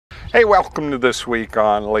Hey, welcome to This Week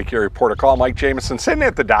on Lake Erie Port of Call. Mike Jamison sitting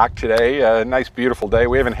at the dock today. A nice, beautiful day.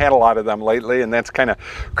 We haven't had a lot of them lately, and that's kind of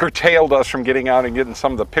curtailed us from getting out and getting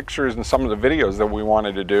some of the pictures and some of the videos that we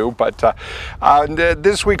wanted to do. But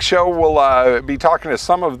this week's show, we'll be talking to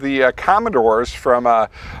some of the commodores from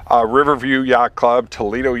Riverview Yacht Club,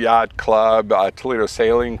 Toledo Yacht Club, Toledo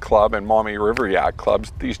Sailing Club, and Maumee River Yacht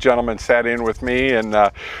Clubs. These gentlemen sat in with me, and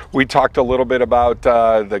we talked a little bit about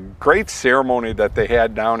the great ceremony that they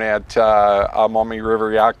had down at Maumee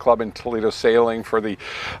River Yacht Club and Toledo Sailing for the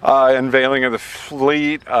unveiling of the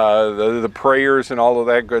fleet, the prayers and all of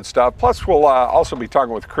that good stuff. Plus we'll also be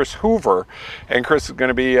talking with Chris Hoover, and Chris is going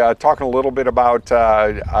to be talking a little bit about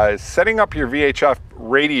setting up your VHF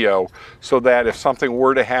radio so that if something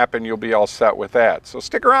were to happen, you'll be all set with that. So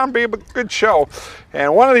stick around, be a good show,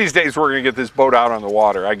 and one of these days we're going to get this boat out on the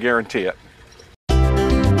water, I guarantee it.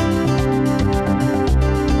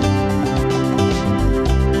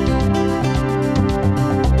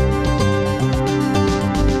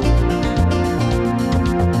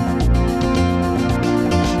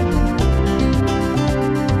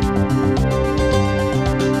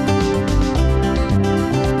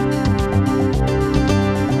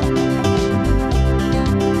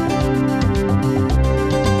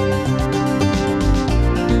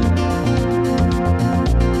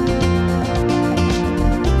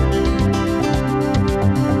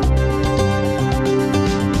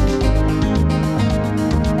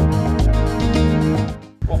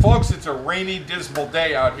 Rainy, dismal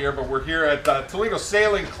day out here, but we're here at Toledo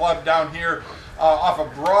Sailing Club down here off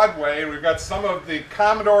of Broadway. We've got some of the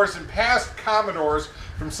commodores and past commodores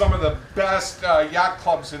from some of the best yacht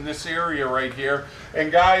clubs in this area right here.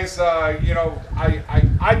 And guys, you know,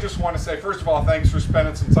 I just want to say, first of all, thanks for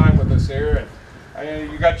spending some time with us here.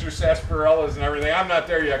 And you got your sarsaparillas and everything. I'm not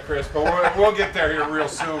there yet, Chris, but we'll get there here real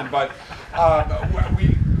soon. But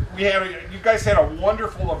you guys had a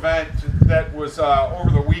wonderful event that was over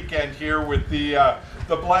the weekend here with the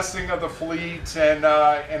blessing of the fleet and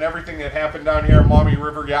everything that happened down here at Maumee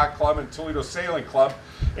River Yacht Club and Toledo Sailing Club.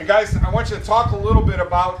 And guys, I want you to talk a little bit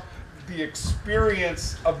about the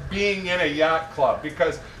experience of being in a yacht club,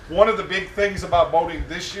 because one of the big things about boating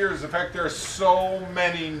this year is the fact there are so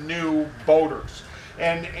many new boaters,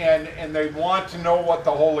 and they want to know what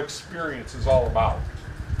the whole experience is all about.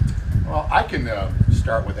 Well, I can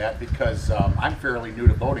start with that because I'm fairly new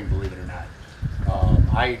to boating, believe it or not.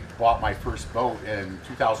 I bought my first boat in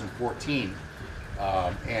 2014,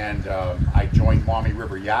 and I joined Maumee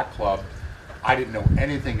River Yacht Club. I didn't know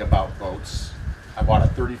anything about boats. I bought a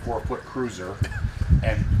 34-foot cruiser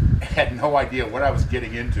and had no idea what I was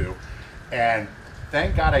getting into. And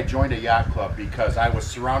thank God I joined a yacht club, because I was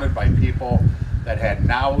surrounded by people that had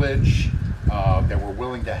knowledge, that were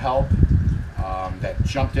willing to help, that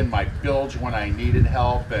jumped in my bilge when I needed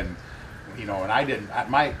help. And you know, and I didn't,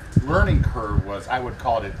 my learning curve was, I would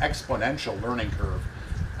call it an exponential learning curve.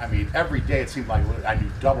 I mean, every day it seemed like I knew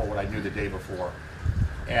double what I knew the day before.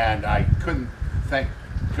 And I couldn't thank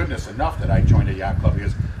goodness enough that I joined a yacht club,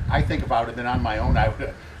 because I think about it, then on my own, I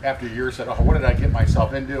would, after years, said, oh, what did I get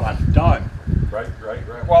myself into? I'm done. Right.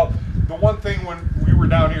 Well, the one thing when we were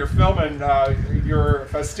down here filming your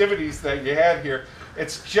festivities that you had here,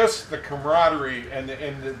 it's just the camaraderie and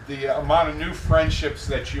the amount of new friendships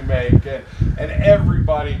that you make, and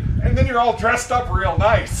everybody, and then you're all dressed up real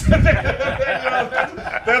nice. You know,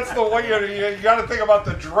 that's the way you got to think about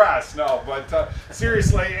the dress. No, but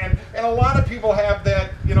seriously, and a lot of people have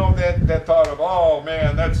that, you know, that thought of, oh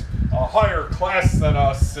man, that's a higher class than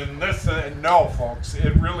us and this, and no, folks,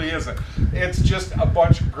 it really isn't. It's just a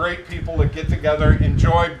bunch of great people that get together,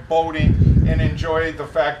 enjoy boating, and enjoy the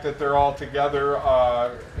fact that they're all together.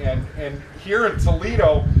 And here in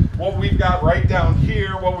Toledo, what we've got right down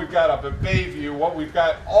here, what we've got up at Bayview, what we've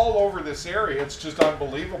got all over this area, it's just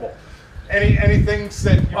unbelievable. Any things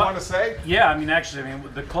that you want to say? Yeah, I mean, actually,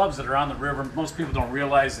 the clubs that are on the river, most people don't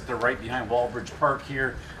realize that they're right behind Walbridge Park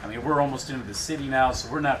here. I mean, we're almost into the city now, so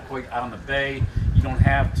we're not quite out on the bay. You don't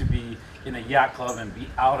have to be in a yacht club and be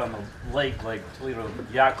out on the lake like Toledo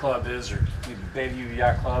Yacht Club is, or maybe Bayview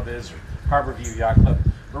Yacht Club is, or Harborview Yacht Club.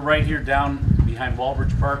 We're right here down behind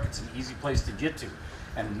Walbridge Park. It's an easy place to get to.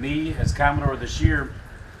 And me, as Commodore this year,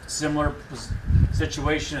 similar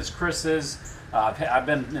situation as Chris is. I've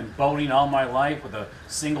been in boating all my life with a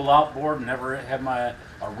single outboard and never had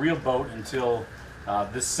a real boat until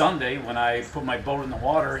this Sunday, when I put my boat in the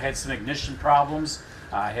water. Had some ignition problems,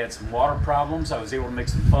 I had some water problems. I was able to make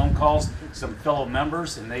some phone calls to some fellow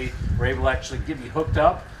members, and they were able to actually get me hooked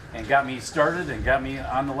up and got me started and got me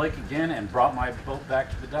on the lake again and brought my boat back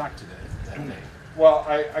to the dock that day. Well,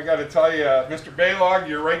 I got to tell you, Mr. Baylog,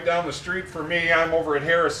 you're right down the street for me. I'm over at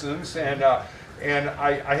Harrison's, and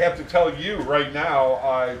I have to tell you right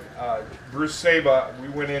now, Bruce Saba, we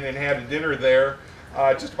went in and had a dinner there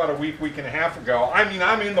just about a week and a half ago. I mean,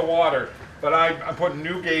 I'm in the water, but I'm putting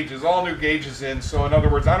new gauges, all new gauges in. So in other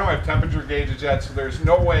words, I don't have temperature gauges yet, so there's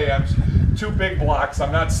no way two big blocks.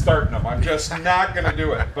 I'm not starting them. I'm just not going to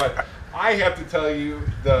do it. But I have to tell you,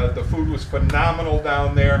 the food was phenomenal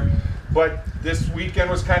down there. But this weekend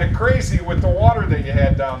was kind of crazy with the water that you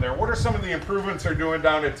had down there. What are some of the improvements they're doing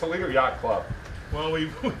down at Toledo Yacht Club? Well, we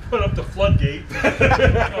put up the floodgate.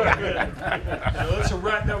 That was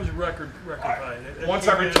a record high. Once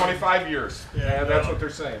every 25 years. Yeah, that's what they're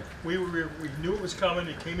saying. We knew it was coming.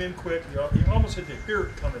 It came in quick. You almost had to hear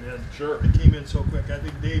it coming in. Sure. It came in so quick. I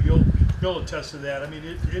think, Dave, you'll attest to that. I mean,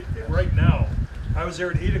 it right now, I was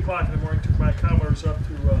there at 8 o'clock in the morning, took my commodores up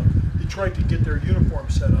to Detroit to get their uniform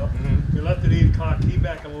set up. Mm-hmm. We left at 8 o'clock, came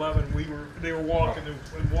back at 11. They were walking in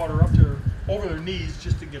water up to over their knees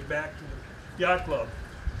just to get back to the yacht club.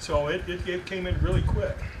 So it came in really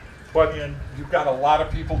quick. But you've got a lot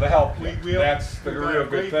of people to help you. That's the real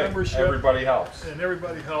good thing. Membership, everybody helps. And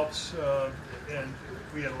everybody helps. And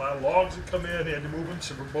we had a lot of logs that come in. They had to move them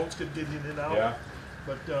so the boats could get in and out. Yeah.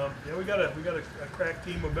 But we got a crack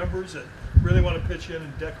team of members that really want to pitch in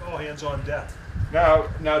and deck all hands on deck.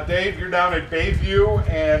 Now, Dave, you're down at Bayview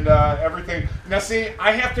and everything. Now, see,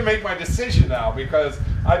 I have to make my decision now because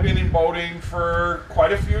I've been in boating for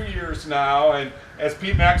quite a few years now, and as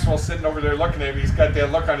Pete Maxwell's sitting over there looking at me, he's got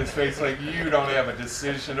that look on his face like, you don't have a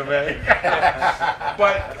decision to make.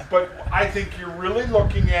 but I think you're really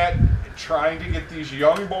looking at trying to get these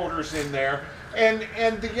young boaters in there. And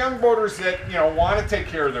the young boaters that want to take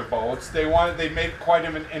care of their boats, they make quite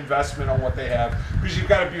an investment on what they have because you've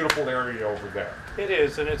got a beautiful area over there. It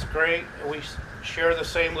is, and it's great. We share the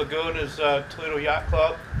same lagoon as Toledo Yacht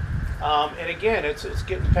Club, and again, it's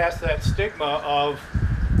getting past that stigma of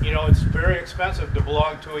it's very expensive to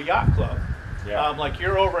belong to a yacht club. Yeah. Like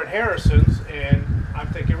you're over at Harrison's, and I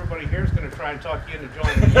think everybody here is going to try and talk you into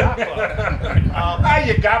joining the yacht club.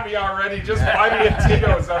 You got me already. Just buy me a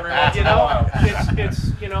Tito's every once in a while.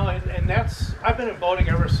 It's and that's I've been in boating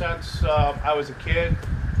ever since I was a kid.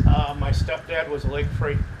 My stepdad was a lake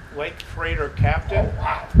freighter captain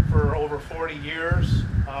for over 40 years,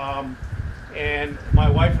 and my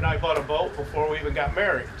wife and I bought a boat before we even got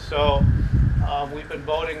married. So we've been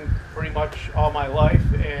boating pretty much all my life,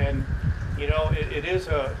 and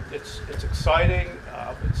it's exciting.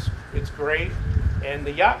 It's great, and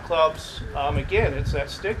the yacht clubs, again, it's that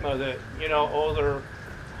stigma that they're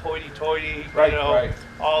hoity-toity, right.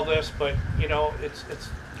 all this, but it's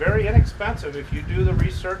very inexpensive if you do the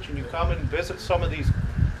research and you come and visit some of these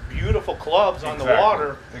beautiful clubs on the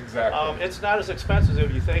water. Exactly. It's not as expensive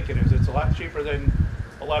as you think it is. It's a lot cheaper than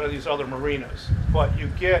a lot of these other marinas, but you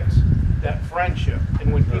get that friendship.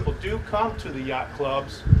 And when people do come to the yacht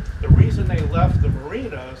clubs, the reason they left the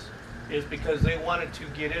marinas is because they wanted to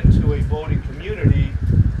get into a boating community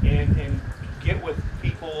and get with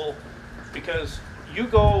people, because you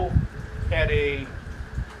go at a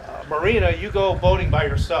marina, you go boating by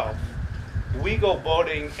yourself. We go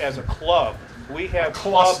boating as a club. We have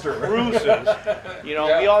club cruises. We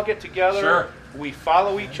all get together. Sure. We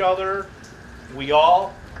follow each other.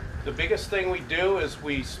 The biggest thing we do is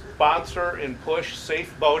we sponsor and push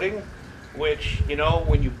safe boating, which,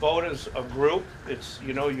 when you boat as a group, it's,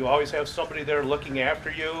 you always have somebody there looking after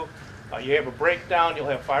you. You have a breakdown, you'll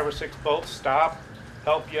have 5 or 6 boats stop,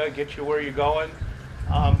 help you, get you where you're going.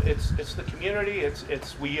 It's the community.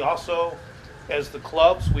 We also, as the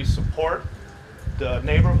clubs, we support the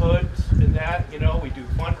neighborhoods in that. We do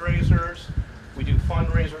fundraisers. We do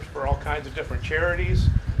fundraisers for all kinds of different charities.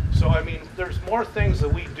 So, I mean, there's more things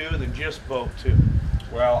that we do than just boat, too.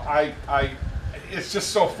 Well, it's just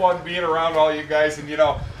so fun being around all you guys. And,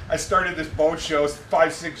 I started this boat show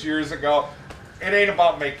 5-6 years ago. It ain't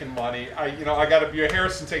about making money.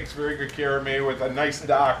 Harrison takes very good care of me with a nice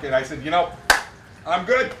dock. And I said, I'm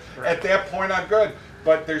good. Right. At that point, I'm good.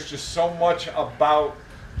 But there's just so much about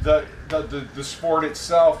the sport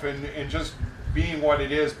itself and just being what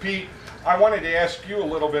it is. Pete, I wanted to ask you a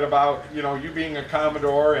little bit about, you being a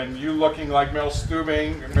Commodore and you looking like Meryl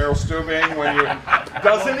Stubing when you,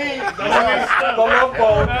 doesn't he? The Love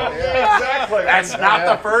Boat. Yeah, exactly. That's not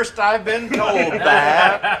the first I've been told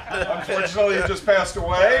that. Unfortunately, he just passed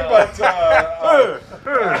away, but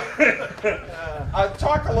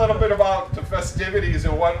talk a little bit about the festivities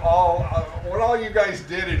and what all you guys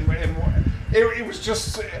did, and it was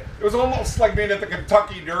just, it was almost like being at the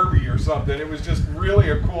Kentucky Derby or something. It was just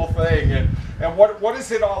really a cool thing. And what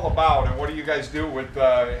is it all about? And what do you guys do with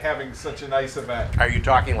having such a nice event? Are you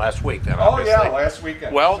talking last week then? Oh Obviously? yeah, last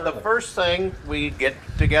weekend. Well, certainly. the first thing, we get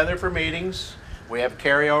together for meetings. We have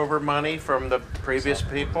carryover money from the previous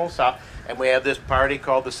people, and we have this party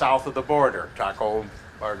called the South of the Border. Taco,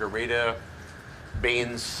 margarita,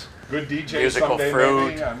 beans, good DJ, musical someday,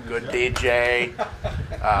 fruit, maybe. good DJ.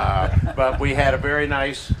 But we had a very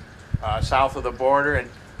nice South of the Border and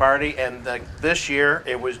party, and this year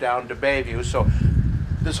it was down to Bayview. So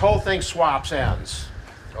this whole thing swaps ends.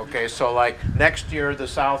 Okay, so like next year the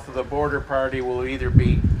South of the Border party will either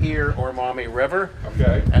be here or Maumee River.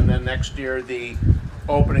 Okay. And then next year the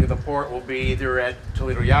opening of the port will be either at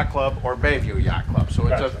Toledo Yacht Club or Bayview Yacht Club. So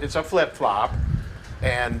Gotcha. it's a flip-flop.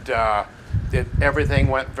 And everything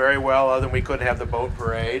went very well, other than we couldn't have the boat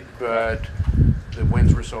parade, but the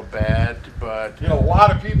winds were so bad. But You had a lot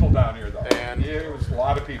of people down here, though. And- yeah, it was a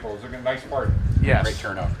lot of people. It was a nice party. yes, Great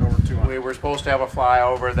turnout, over 200. we were supposed to have a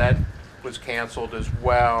flyover that was canceled as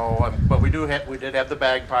well. But we did have the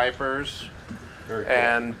bagpipers Very cool.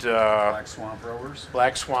 and Black Swamp Rowers.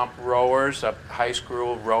 Black Swamp Rowers, a high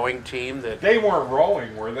school rowing team that. They weren't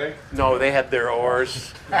rowing, were they? No, they had their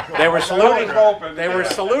oars. They were saluting. was hoping, They were yeah.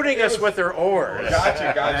 saluting us with their oars. Gotcha,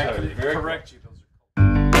 And I gotcha. can Very cool. correct you. Those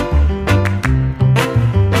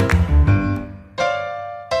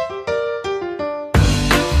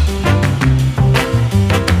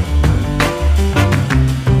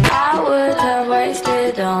I would have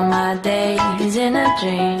wasted all my days in a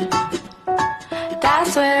dream.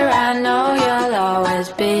 That's where I know you'll always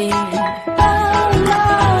be.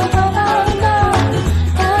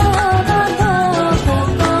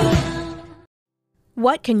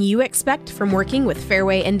 What can you expect from working with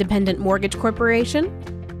Fairway Independent Mortgage Corporation?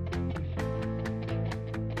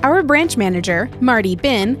 Our branch manager, Marty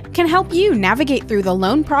Bin, can help you navigate through the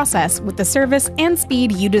loan process with the service and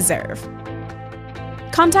speed you deserve.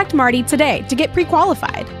 Contact Marty today to get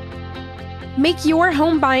pre-qualified. Make your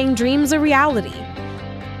home buying dreams a reality.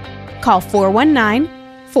 Call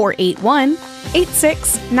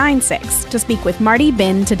 419-481-8696 to speak with Marty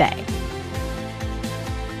Bin today.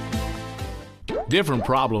 Different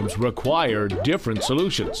problems require different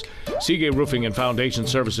solutions. Seagate Roofing and Foundation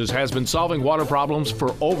Services has been solving water problems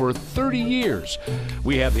for over 30 years.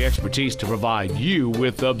 We have the expertise to provide you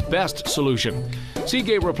with the best solution.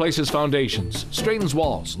 Seagate replaces foundations, straightens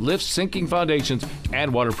walls, lifts sinking foundations,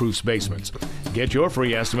 and waterproofs basements. Get your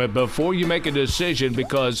free estimate before you make a decision,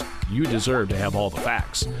 because you deserve to have all the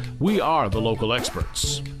facts. We are the local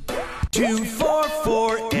experts.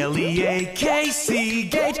 244 LEAK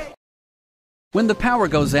Seagate. When the power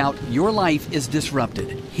goes out, your life is disrupted.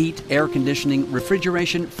 Heat, air conditioning,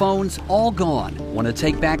 refrigeration, phones, all gone. Want to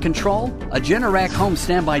take back control? A Generac home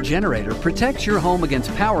standby generator protects your home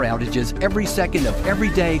against power outages every second of every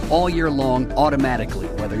day, all year long, automatically,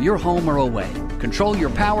 whether you're home or away. Control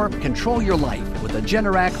your power, control your life with a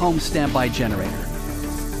Generac home standby generator.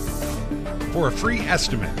 For a free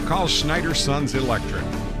estimate, call Schneider Sons Electric,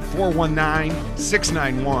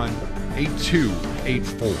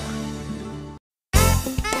 419-691-8284.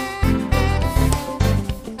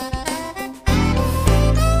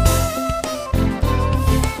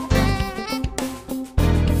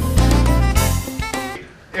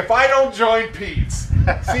 If I don't join Pete's,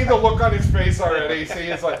 see the look on his face already. See,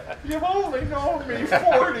 it's like, you've only known me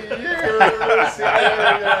 40 years.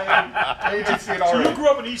 Yeah. You can see it So already. you grew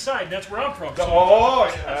up on the east side, and that's where I'm from. So Oh,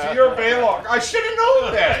 so you're a Baylock. I should have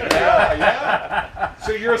known that. Yeah, yeah.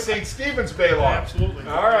 So you're a St. Stephen's Baylock. Absolutely.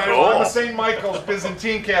 All right. Cool. Well, I'm a St. Michael's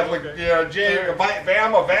Byzantine Catholic. Yeah,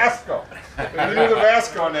 Bama Vasco. You knew the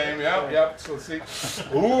Vasco name. Yep. So see.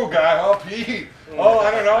 Ooh, guy. Oh, Pete. Oh,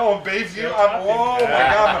 I don't know. Bayview. Oh, my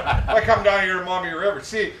God. If I come down here to Maumee River.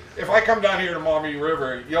 See, if I come down here to Maumee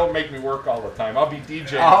River, you'll make me work all the time. I'll be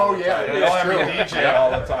DJing. all the time. You'll have me DJing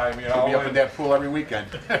all the time. You know. We'll be up in that pool every weekend.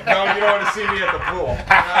 No, you don't want to see me at the pool.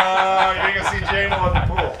 No, you ain't gonna see J-Mo at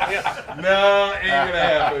the pool. No, ain't gonna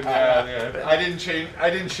happen. Yeah. I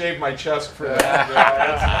didn't shave my chest for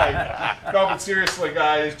that. No, but seriously,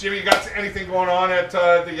 guys, Jimmy, you got anything going on at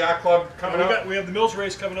the yacht club coming up? We have the Mills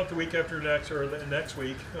race coming up the week after next, or the next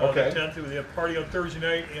week. Okay. The 10th, we have a party on Thursday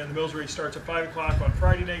night, and the Mills race starts at 5 o'clock on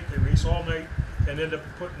Friday night. They race all night and end up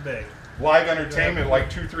put in Bay. Live entertainment, like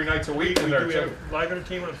 2-3 nights a week in We there do too. have live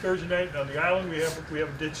entertainment on Thursday night. On the island, we have a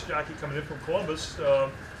ditch jockey coming in from Columbus,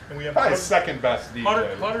 and we have Probably second best DJ.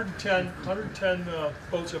 110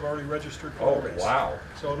 boats have already registered for the race. Wow.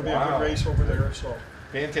 So it'll be a good race over there. So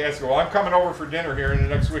Fantastic. Well, I'm coming over for dinner here in the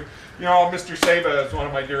next week. You know, Mr. Saba is one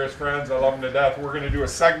of my dearest friends. I love him to death. We're going to do a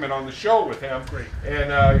segment on the show with him. Great. And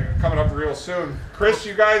coming up real soon. Chris,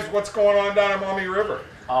 you guys, what's going on down at Maumee River?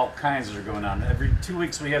 All kinds are going on. Every 2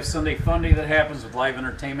 weeks we have Sunday Fun Day that happens with live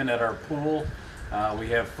entertainment at our pool. We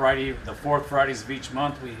have Friday, the 4th Fridays of each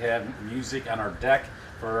month, we have music on our deck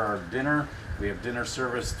for our dinner. We have dinner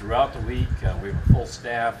service throughout the week. We have a full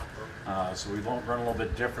staff. So we won't run a little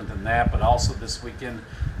bit different than that, but also this weekend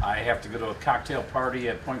I have to go to a cocktail party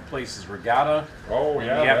at Point Place's Regatta in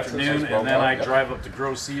the afternoon, and then I drive up to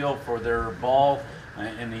Grosse Ile for their ball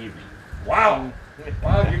in the evening. Wow.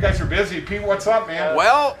 Wow, you guys are busy. Pete, what's up, man?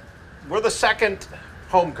 Well, we're the second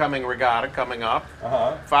homecoming regatta coming up.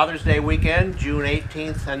 Father's Day weekend, June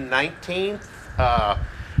 18th and 19th.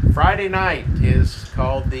 Friday night is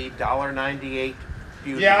called the $1.98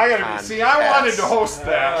 Beauty Yeah, I gotta see. I wanted to host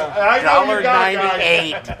that. I know you got guys,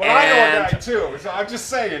 but I know a guy too. So I'm just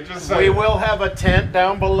saying. We will have a tent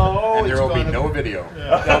down below. And there will be no video.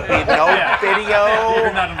 There'll be no video.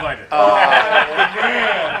 You're not invited.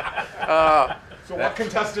 Man. So what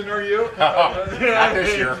contestant are you? Not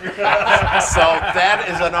this year. So that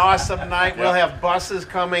is an awesome night. We'll have buses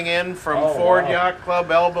coming in from Ford Yacht Club,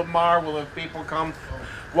 Elbamar. We'll have people come.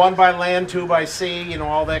 1 by land, 2 by sea, you know,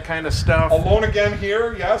 all that kind of stuff. Alone again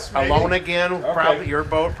here, yes, maybe? Alone again, probably your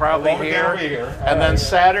boat probably Alone here. Again will be here. And then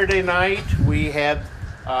Saturday night, we had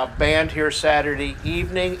a band here Saturday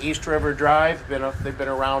evening, East River Drive. They've been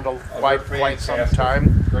around quite some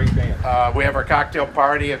time. Great band. We have our cocktail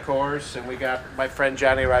party, of course, and we got my friend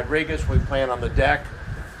Johnny Rodriguez. We plan on the deck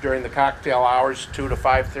during the cocktail hours, 2 to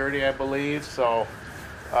 5:30, I believe. So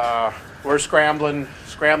we're scrambling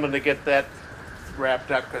to get that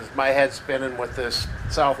wrapped up because my head's spinning with this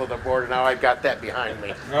south of the border. Now I've got that behind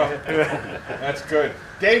me. That's good.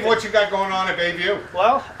 Dave, what you got going on at Bayview?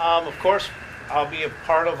 Well, of course, I'll be a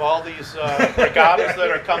part of all these regattas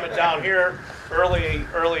that are coming down here early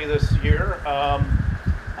this year.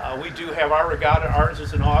 We do have our regatta. Ours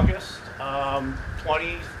is in August,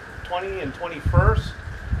 20 and 21st.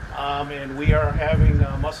 And we are having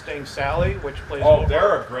Mustang Sally, which plays over.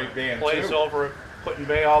 They're a great band plays too. over at Put-in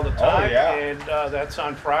Bay all the time. yeah. And that's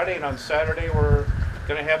on Friday, and on Saturday we're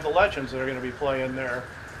going to have the Legends that are going to be playing there.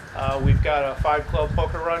 We've got a 5-club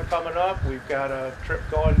poker run coming up. We've got a trip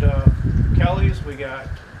going to Kelly's. We got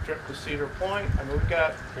a trip to Cedar Point. I mean, we've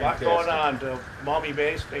got a lot going on to Maumee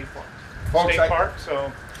Bay State Park.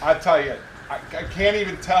 So I tell you, I can't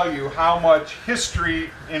even tell you how much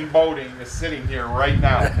history in boating is sitting here right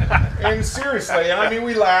now. And seriously, and I mean,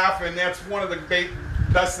 we laugh, and that's one of the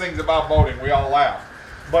best things about boating. We all laugh.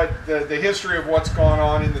 But the history of what's going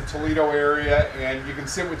on in the Toledo area, and you can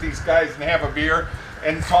sit with these guys and have a beer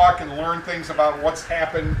and talk and learn things about what's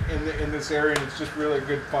happened in this area, and it's just really a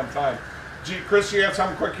good, fun time. Gee, Chris, you have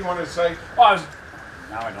something quick you wanted to say?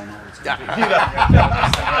 Now I don't know what it's going to be.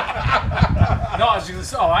 No, I was going to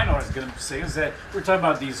say, I know what I was going to say, is that we're talking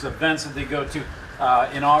about these events that they go to.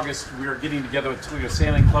 In August, we are getting together with Toledo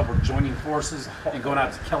Sailing Club. We're joining forces and going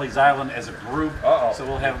out to Kelly's Island as a group. So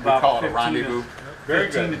we'll have about 15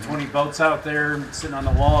 to 20 boats out there sitting on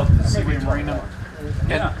the wall at the Seaway Marina.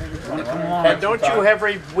 Yeah, you want to come along? And don't you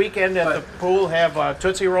every weekend at the pool have a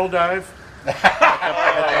Tootsie Roll dive?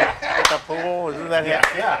 At the pool? Isn't that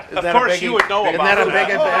Of course you would know about that. Isn't that a big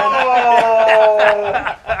event?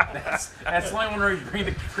 That's the only one where you bring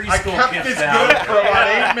the preschool I kept kids this down. good for about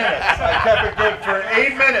 8 minutes. I kept it good for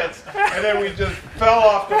 8 minutes, and then we just fell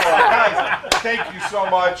off the boat. Guys, thank you so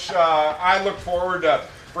much. I look forward to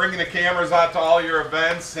bringing the cameras out to all your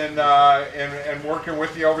events and working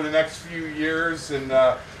with you over the next few years. And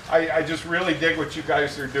I just really dig what you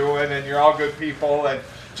guys are doing, and you're all good people, and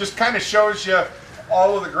just kind of shows you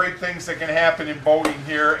all of the great things that can happen in boating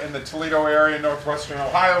here in the Toledo area, northwestern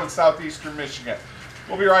Ohio, and southeastern Michigan.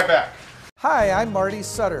 We'll be right back. Hi, I'm Marty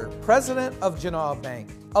Sutter, president of Genoa Bank,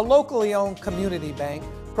 a locally owned community bank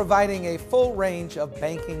providing a full range of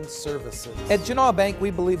banking services. At Genoa Bank,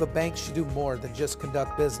 we believe a bank should do more than just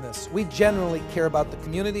conduct business. We generally care about the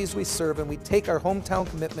communities we serve, and we take our hometown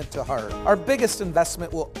commitment to heart. Our biggest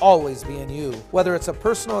investment will always be in you, whether it's a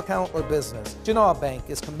personal account or business. Genoa Bank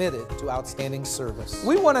is committed to outstanding service.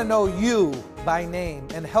 We want to know you by name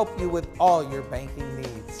and help you with all your banking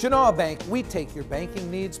needs. Genoa Bank, we take your banking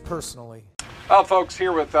needs personally. Well, folks,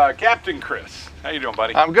 here with Captain Chris. How you doing,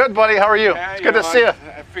 buddy? I'm good, buddy. How are you? Yeah, It's good to see you.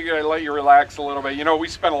 I figured I'd let you relax a little bit. You know, we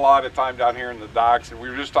spent a lot of time down here in the docks, and we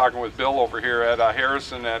were just talking with Bill over here at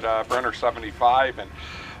Harrison at Brenner 75, and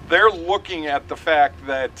they're looking at the fact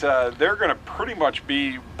that they're going to pretty much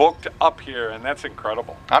be booked up here, and that's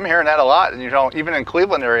incredible. I'm hearing that a lot. You know, even in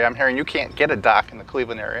Cleveland area, I'm hearing you can't get a dock in the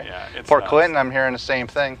Cleveland area. Yeah, it's Port nuts. Clinton, I'm hearing the same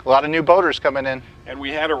thing. A lot of new boaters coming in. And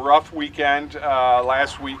we had a rough weekend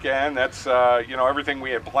last weekend. That's you know, everything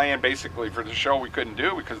we had planned basically for the show we couldn't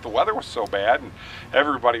do because the weather was so bad and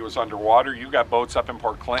everybody was underwater. You got boats up in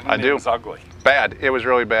Port Clinton. I do. It was ugly. Bad. It was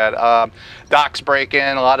really bad. Docks breaking,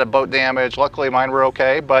 a lot of boat damage. Luckily, mine were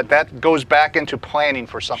okay, but that goes back into planning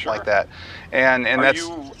for something like that. And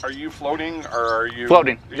are you floating or are you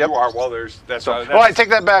floating? Yep. You are. Well, that's well, I take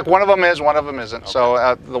that back. One of them is, one of them isn't. Okay.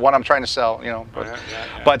 So the one I'm trying to sell, you know.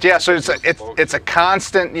 But yeah, so it's a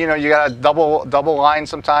constant. You know, you got to double line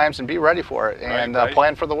sometimes and be ready for it and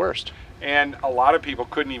plan for the worst. And a lot of people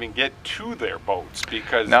couldn't even get to their boats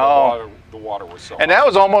because the water was so high. And that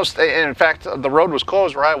was almost, in fact, the road was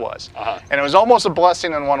closed where I was. And it was almost a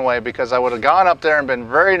blessing in one way because I would have gone up there and been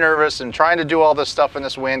very nervous and trying to do all this stuff in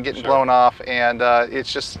this wind, getting blown off. And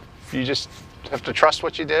it's just, you just have to trust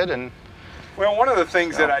what you did. And well, one of the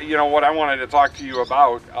things that what I wanted to talk to you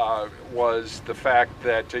about was the fact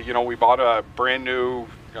that, we bought a brand new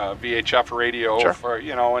VHF radio for,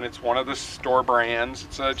 and it's one of the store brands.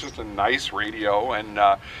 It's just a nice radio. And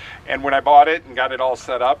when I bought it and got it all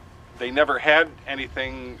set up, they never had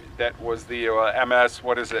anything that was the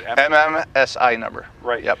MMSI number.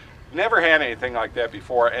 Right. Yep. Never had anything like that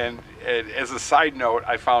before. And as a side note,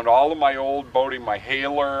 I found all of my old boating, my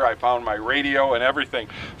hailer, I found my radio and everything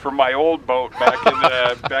from my old boat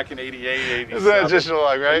back in 88, 87. Isn't that just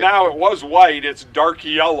like, right? And now it was white, it's dark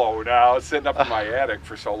yellow now. It's sitting up in my attic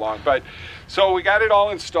for so long. But so we got it all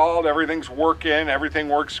installed, everything's working, everything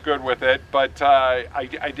works good with it. But I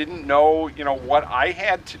didn't know, what I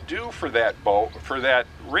had to do for that boat, for that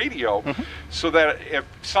radio, so that if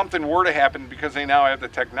something were to happen, because they now have the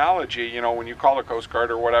technology, when you call the Coast Guard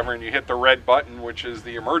or whatever and you hit the red button, which is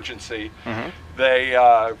the emergency,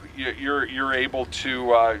 you're able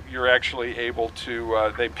to you're actually able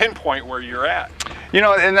to they pinpoint where you're at.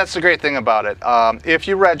 And that's the great thing about it. If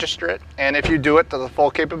you register it and if you do it to the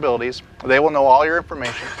full capabilities, they will know all your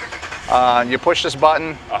information. You push this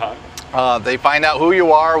button, they find out who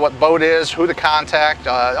you are, what boat is, who to contact,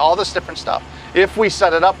 all this different stuff, if we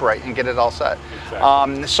set it up right and get it all set.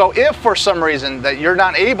 Exactly. So if for some reason that you're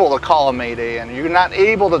not able to call a mayday and you're not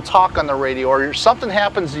able to talk on the radio, or something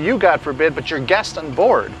happens to you, God forbid, but your guest on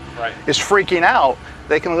board is freaking out,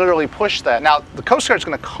 they can literally push that. Now, the Coast Guard's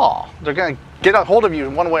going to call. They're going to get a hold of you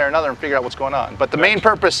in one way or another and figure out what's going on. But the main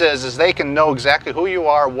purpose is they can know exactly who you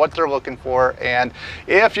are, what they're looking for, and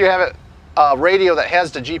if you have a radio that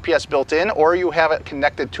has the GPS built in, or you have it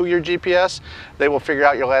connected to your GPS, they will figure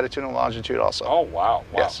out your latitude and longitude also. Oh, wow.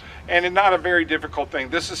 Yes. And it's not a very difficult thing.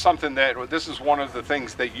 This is something this is one of the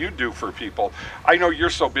things that you do for people. I know you're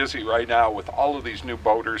so busy right now with all of these new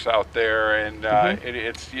boaters out there, and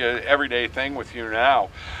it's an everyday thing with you now.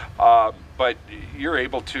 But you're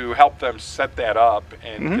able to help them set that up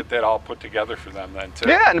and get that all put together for them then too.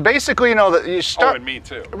 Yeah, and basically, that you start. Oh, and me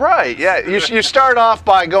too. Right. Yeah. You start off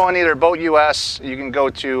by going either Boat US. You can go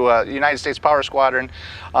to United States Power Squadron.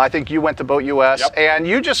 I think you went to Boat US, and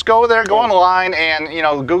you just go there, go online, and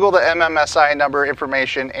Google the MMSI number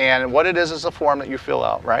information, and what it is a form that you fill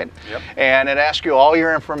out, right? Yep. And it asks you all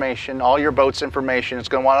your information, all your boat's information. It's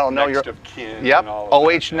going to want to know Next of kin. Yep. And all of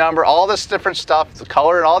OH number, all this different stuff, the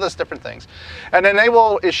color, and all this different things, and then they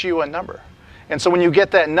will issue a number. And so when you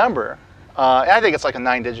get that number, I think it's like a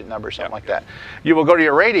 9-digit number or something like that. You will go to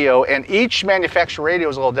your radio, and each manufacturer radio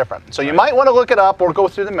is a little different. So you might want to look it up or go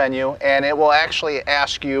through the menu, and it will actually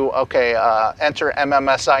ask you, okay, enter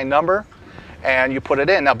MMSI number, and you put it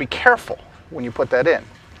in. Now be careful when you put that in,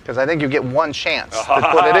 because I think you get one chance to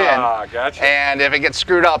put it in. Gotcha. And if it gets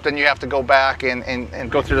screwed up, then you have to go back and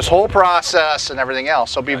go through this whole process and everything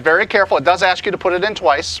else. So be very careful. It does ask you to put it in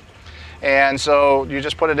twice. And so you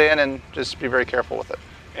just put it in and just be very careful with it.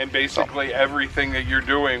 And basically everything that you're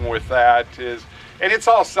doing with that is, and it's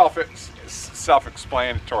all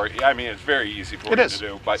self-explanatory. I mean, it's very easy for you to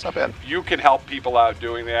do, but you can help people out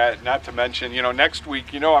doing that. Not to mention, next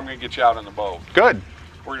week, I'm going to get you out on the boat. Good.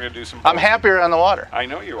 We're going to do some I'm happier on the water. I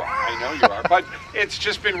know you are. I know you are. But it's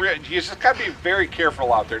just been real. You just got to be very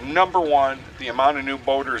careful out there. Number one, the amount of new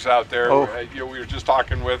boaters out there. We were just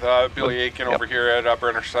talking with Billy Aiken over here at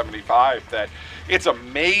Brenner 75 that it's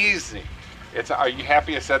amazing. Are you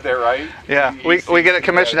happy I said that right? Yeah, we get a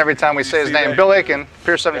commission every time we say his name. Bill Aiken,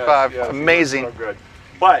 Pier 75, amazing. So good.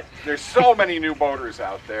 But there's so many new boaters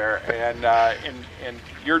out there, and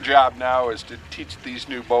your job now is to teach these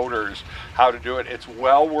new boaters how to do it. It's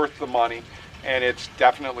well worth the money, and it's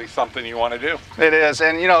definitely something you want to do. It is,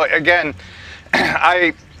 and again,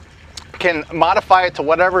 I can modify it to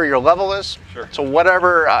whatever your level is. Sure. So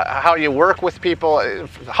whatever, how you work with people,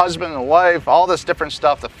 husband and wife, all this different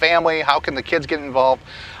stuff, the family, how can the kids get involved,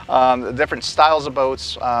 the different styles of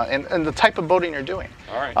boats, and the type of boating you're doing.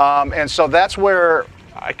 All right. And so that's where,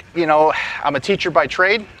 I'm a teacher by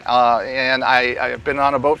trade, and I've been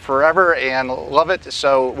on a boat forever and love it.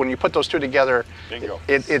 So when you put those two together, bingo.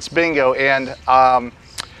 It's bingo. And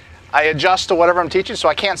I adjust to whatever I'm teaching, so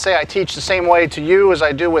I can't say I teach the same way to you as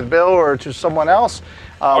I do with Bill or to someone else.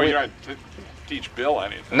 You don't teach Bill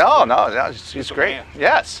anything? No, he's great. Man.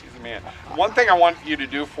 Yes. He's a man. One thing I want you to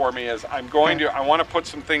do for me is I want to put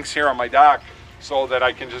some things here on my dock so that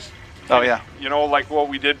I can just, like what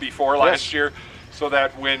we did before last year, so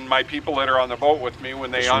that when my people that are on the boat with me,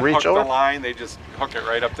 when they unhook the line, they just hook it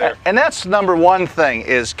right up there. And that's number one thing,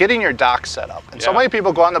 is getting your dock set up. And so many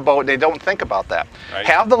people go on the boat and they don't think about that. Right.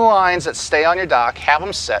 Have the lines that stay on your dock, have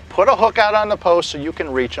them set, put a hook out on the post so you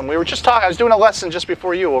can reach them. We were just talking, I was doing a lesson just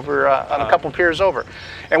before you over on a couple piers over,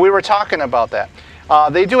 and we were talking about that.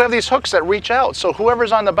 They do have these hooks that reach out, so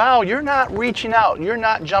whoever's on the bow, you're not reaching out, you're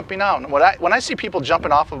not jumping out. When I see people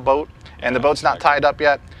jumping off a boat and the boat's not tied up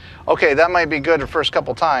yet, okay, that might be good the first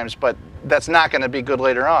couple times, but that's not going to be good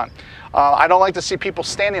later on. I don't like to see people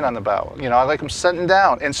standing on the bow. I like them sitting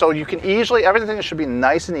down. And so you can easily, everything should be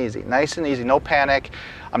nice and easy, no panic.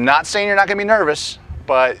 I'm not saying you're not going to be nervous,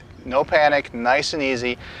 but no panic, nice and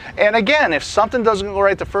easy. And again, if something doesn't go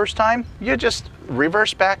right the first time, you just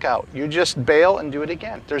reverse back out. You just bail and do it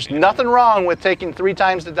again. There's nothing wrong with taking 3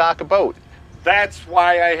 times to dock a boat. That's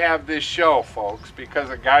why I have this show, folks,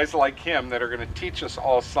 because of guys like him that are going to teach us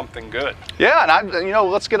all something good. Yeah,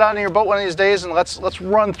 and let's get on your boat one of these days and let's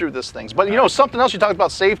run through these things. But something else, you talked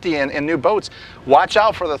about safety in new boats. Watch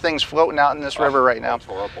out for the things floating out in this river right now,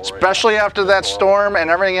 especially after that storm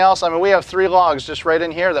and everything else. I mean, we have 3 logs just right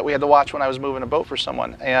in here that we had to watch when I was moving a boat for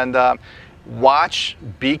someone. And watch,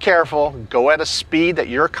 be careful, go at a speed that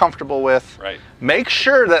you're comfortable with. Right. Make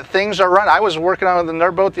sure that things are running. I was working on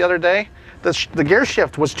another boat the other day. The gear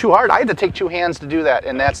shift was too hard. I had to take 2 hands to do that,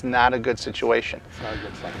 and that's not a good situation. It's not a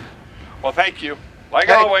good sign. Well, thank you. Like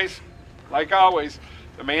always,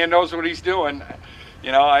 the man knows what he's doing.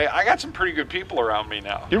 I got some pretty good people around me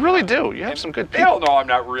now. You really do. You have some good people. They all know I'm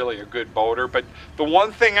not really a good boater, but the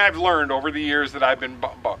one thing I've learned over the years that I've been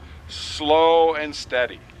slow and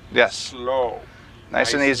steady. Yes. Slow.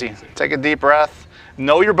 Nice and easy. Take a deep breath.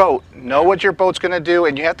 Know your boat. Know what your boat's going to do,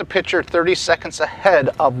 and you have to picture 30 seconds ahead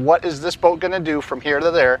of what is this boat going to do from here to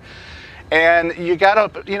there. And you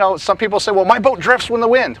got to, some people say, well, my boat drifts when the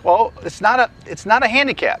wind. Well, it's not a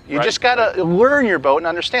handicap. You just got to learn your boat and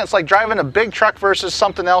understand. It's like driving a big truck versus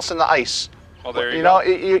something else in the ice. Well, there you go.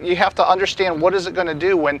 You have to understand what is it going to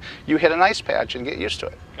do when you hit an ice patch and get used to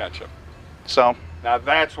it. Gotcha. So. Now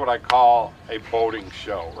that's what I call a boating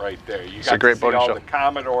show right there. You got to see all the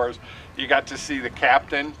commodores. You got to see the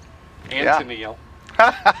captain and Tennille.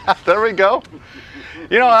 There we go.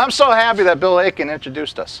 I'm so happy that Bill Aiken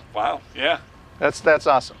introduced us. Wow. Yeah. That's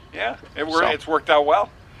awesome. Yeah. It's worked out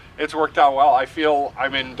well. It's worked out well. I feel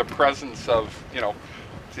I'm in the presence of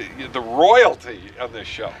the royalty of this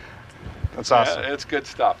show. That's awesome. Yeah, it's good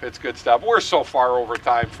stuff. It's good stuff. We're so far over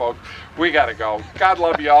time, folks. We got to go. God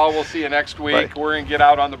love you all. We'll see you next week. Right. We're going to get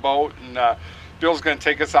out on the boat, and Bill's going to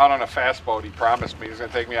take us out on a fast boat. He promised me he was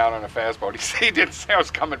going to take me out on a fast boat. He didn't say I was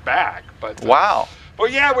coming back. But wow.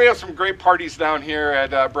 But yeah, we have some great parties down here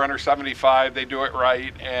at Brenner 75. They do it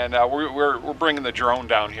right, and we're bringing the drone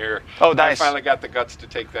down here. Oh, nice. I finally got the guts to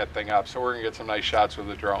take that thing up, so we're going to get some nice shots with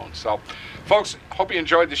the drone. So, folks, hope you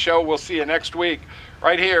enjoyed the show. We'll see you next week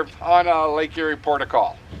right here on Lake Erie Port of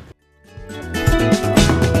Call.